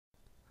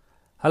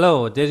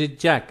Hello, this is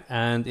Jack,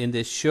 and in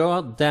this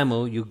short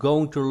demo you're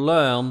going to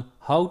learn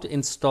how to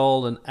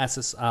install an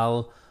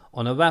SSL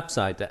on a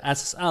website. The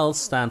SSL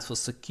stands for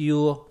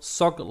Secure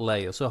Socket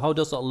Layer. So how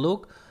does that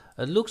look?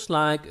 It looks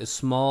like a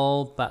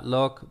small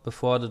padlock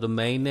before the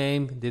domain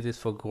name. This is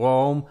for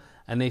Chrome,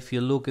 and if you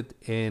look at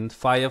in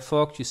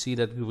Firefox you see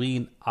that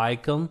green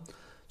icon.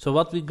 So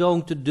what we're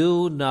going to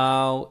do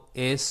now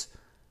is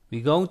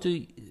we're going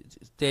to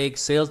take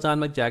Sales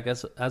Dynamic Jack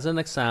as an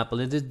example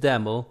in this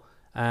demo,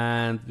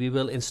 and we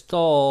will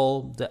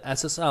install the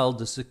SSL,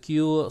 the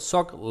Secure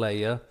Socket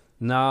Layer,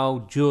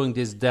 now during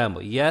this demo.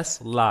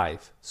 Yes,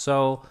 live.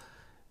 So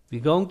we're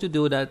going to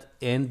do that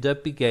in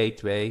WP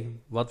Gateway.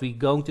 What we're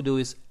going to do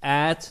is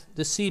add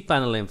the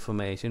cPanel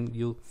information.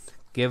 You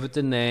give it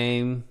a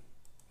name,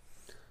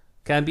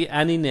 can be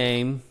any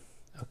name,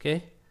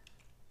 okay?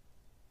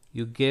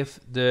 You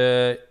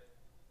provide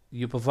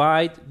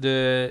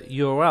the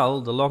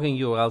URL, the login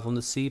URL from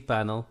the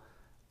cPanel,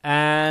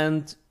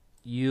 and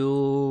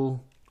you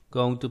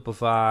going to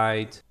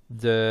provide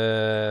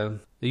the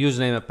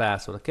username and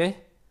password, okay?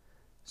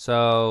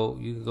 So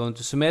you're going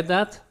to submit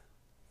that,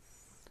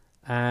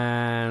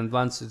 and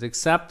once it's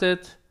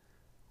accepted,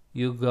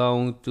 you're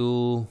going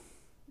to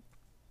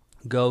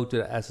go to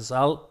the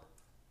SSL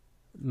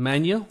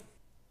menu.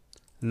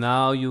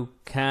 Now you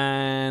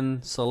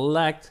can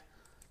select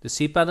the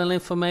cPanel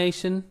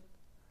information.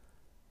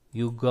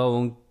 You're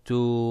going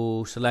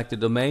to select the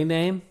domain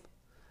name,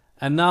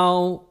 and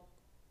now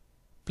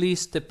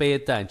please pay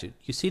attention.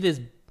 You see this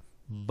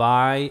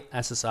Buy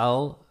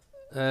SSL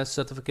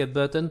certificate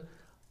button.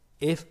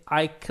 If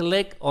I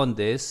click on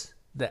this,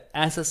 the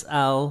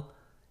SSL,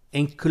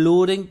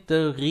 including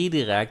the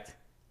redirect,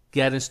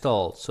 get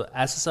installed. So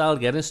SSL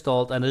get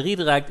installed, and the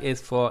redirect is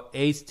for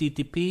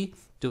HTTP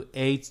to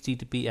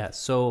HTTPS.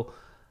 So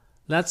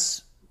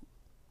let's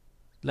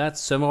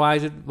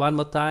summarize it one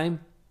more time.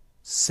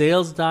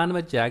 Sales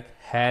Dynamic Jack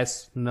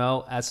has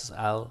no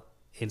SSL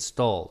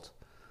installed.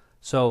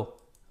 So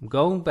I'm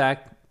going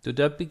back to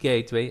WP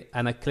Gateway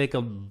and I click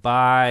on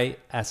Buy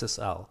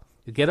SSL.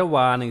 You get a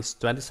warning, it's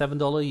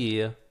 $27 a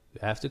year. You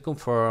have to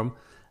confirm.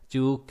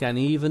 You can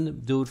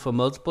even do it for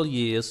multiple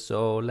years.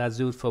 So let's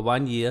do it for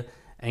 1 year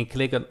and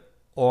click on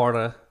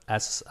Order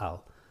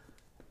SSL.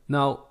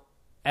 Now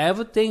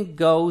everything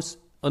goes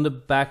on the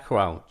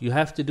background. You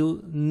have to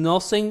do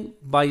nothing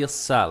by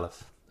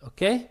yourself.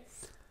 Okay?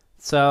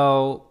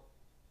 So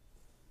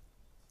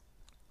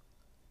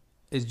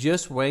it's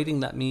just waiting.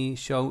 Let me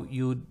show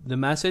you the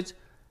message.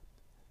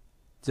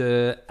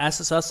 The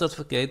SSL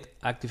certificate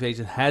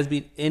activation has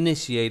been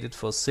initiated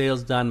for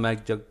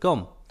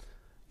salesdynamic.com.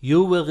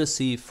 You will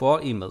receive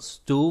 4 emails,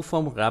 2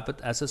 from Rapid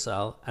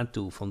SSL and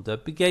 2 from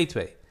WP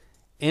Gateway.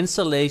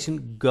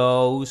 Installation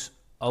goes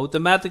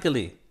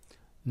automatically.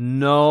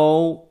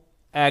 No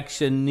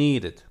action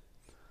needed.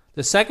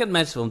 The second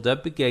message from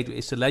WP Gateway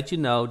is to let you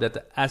know that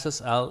the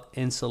SSL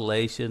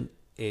installation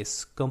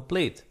is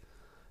complete.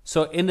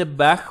 So in the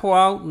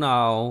background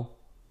now,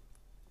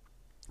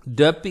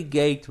 WP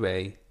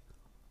Gateway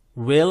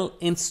will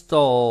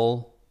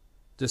install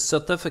the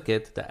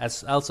certificate, the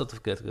SSL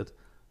certificate,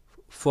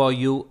 for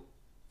you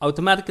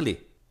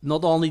automatically.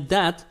 Not only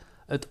that,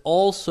 it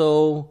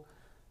also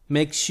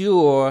makes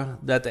sure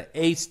that the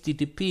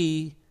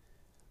HTTP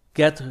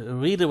get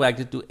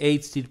redirected to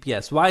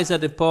HTTPS. Why is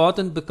that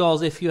important?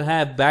 Because if you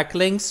have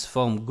backlinks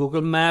from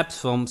Google Maps,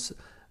 from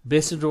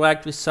business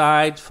directory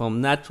site, from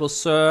natural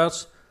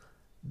search,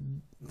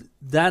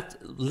 that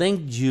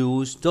link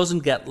juice doesn't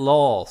get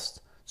lost.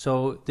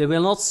 So they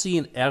will not see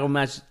an error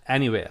message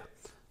anywhere.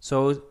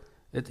 So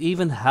it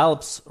even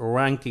helps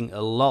ranking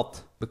a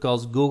lot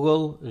because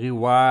Google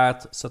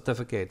reward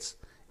certificates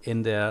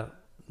in their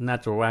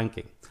natural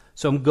ranking.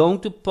 So I'm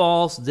going to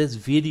pause this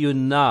video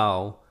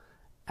now,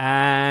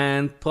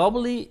 and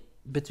probably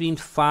between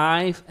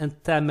 5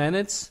 and 10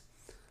 minutes,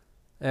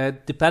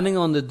 depending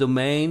on the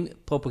domain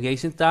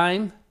propagation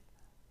time,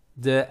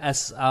 the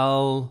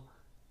SSL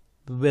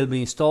will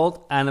be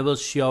installed and I will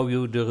show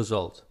you the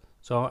result.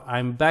 So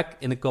I'm back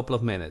in a couple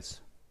of minutes.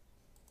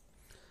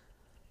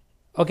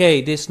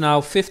 Okay, this is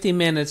now 15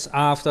 minutes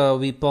after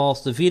we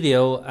paused the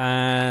video,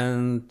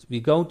 and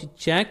we're going to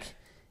check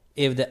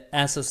if the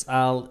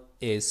SSL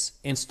is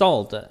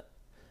installed.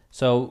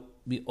 So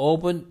we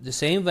open the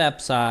same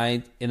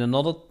website in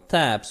another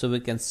tab so we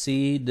can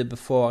see the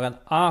before and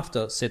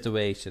after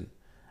situation.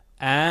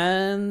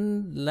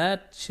 And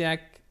let's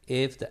check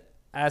if the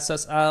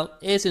SSL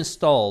is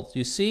installed.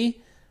 You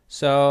see,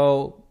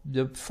 so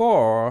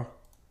before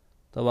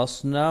there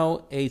was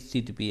no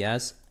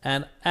HTTPS,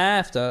 and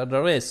after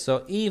there is.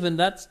 So even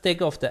let's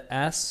take off the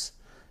S,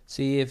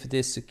 see if it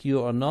is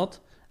secure or not.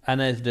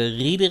 And if the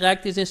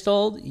redirect is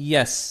installed,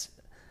 yes,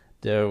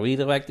 the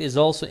redirect is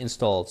also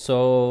installed.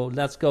 So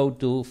let's go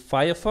to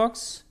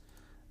Firefox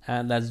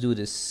and let's do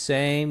the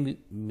same.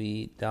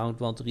 We don't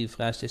want to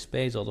refresh this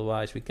page,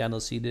 otherwise we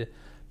cannot see the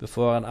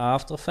before and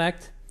after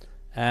effect.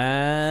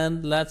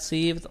 And let's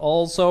see if it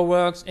also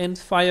works in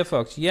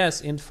Firefox.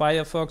 Yes, in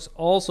Firefox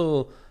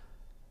also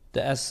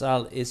the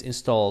SSL is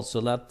installed. So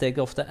let's take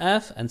off the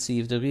F and see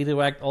if the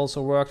redirect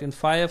also worked in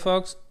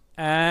Firefox,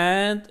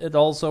 and it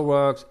also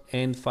works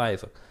in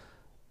Firefox.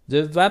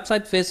 The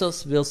website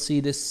visitors will see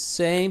the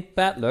same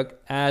padlock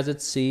as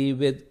it see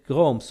with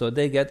Chrome, so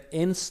they get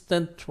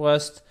instant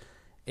trust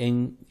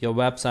in your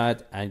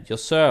website and your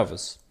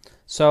service.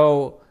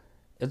 So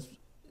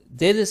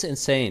that is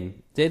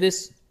insane. That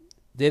is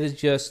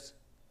just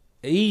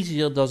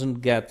easier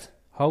doesn't get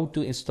how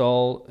to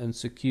install and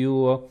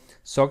secure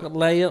socket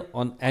layer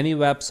on any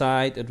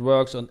website. It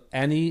works on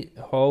any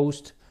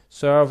host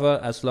server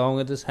as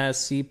long as it has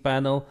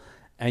cPanel,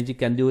 and you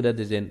can do that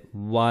in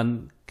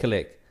one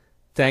click.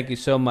 Thank you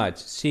so much.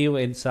 See you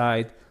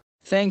inside.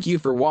 Thank you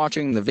for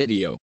watching the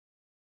video.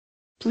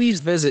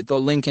 Please visit the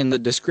link in the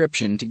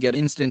description to get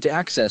instant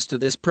access to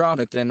this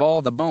product and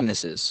all the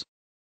bonuses.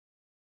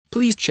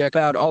 Please check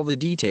out all the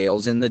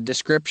details in the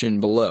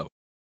description below.